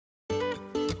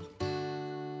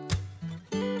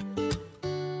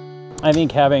I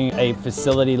think having a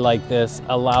facility like this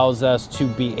allows us to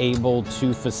be able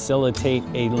to facilitate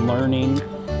a learning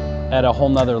at a whole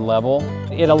nother level.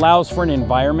 It allows for an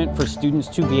environment for students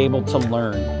to be able to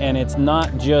learn. And it's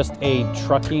not just a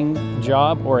trucking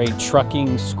job or a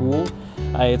trucking school.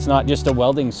 It's not just a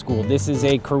welding school. This is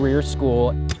a career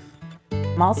school.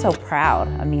 I'm also proud,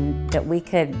 that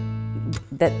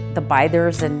the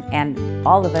Bythers and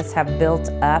all of us have built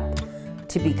up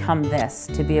to become this,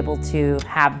 to be able to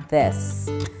have this.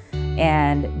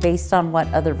 And based on what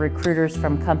other recruiters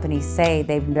from companies say,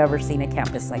 they've never seen a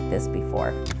campus like this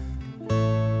before.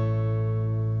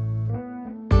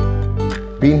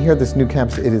 Being here at this new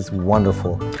campus, it is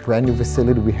wonderful. Brand new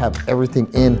facility, we have everything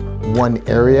in one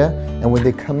area. And when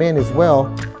they come in as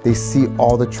well, they see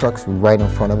all the trucks right in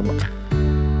front of them.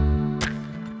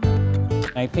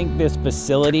 I think this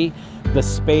facility, the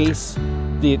space,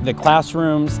 the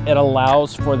classrooms, it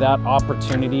allows for that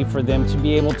opportunity for them to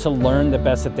be able to learn the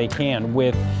best that they can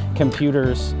with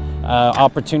computers,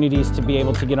 opportunities to be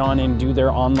able to get on and do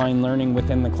their online learning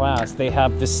within the class. They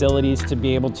have facilities to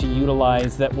be able to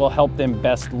utilize that will help them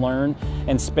best learn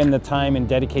and spend the time and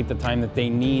dedicate the time that they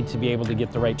need to be able to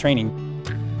get the right training.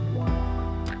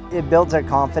 It builds our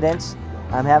confidence.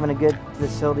 Having a good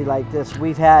facility like this.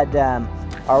 We've had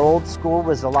our old school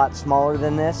was a lot smaller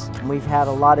than this. We've had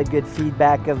a lot of good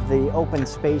feedback of the open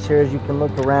space here as you can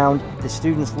look around. The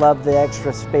students love the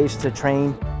extra space to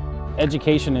train.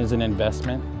 Education is an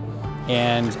investment,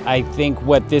 and I think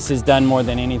what this has done more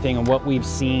than anything, and what we've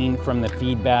seen from the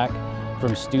feedback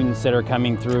from students that are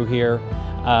coming through here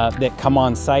that come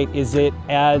on site, is it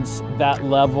adds that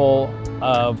level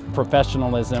of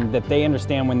professionalism that they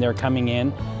understand when they're coming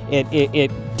in.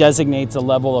 It designates a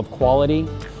level of quality.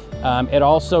 It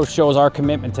also shows our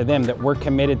commitment to them, that we're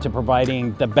committed to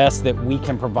providing the best that we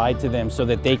can provide to them so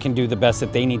that they can do the best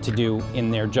that they need to do in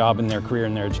their job, in their career,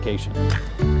 in their education.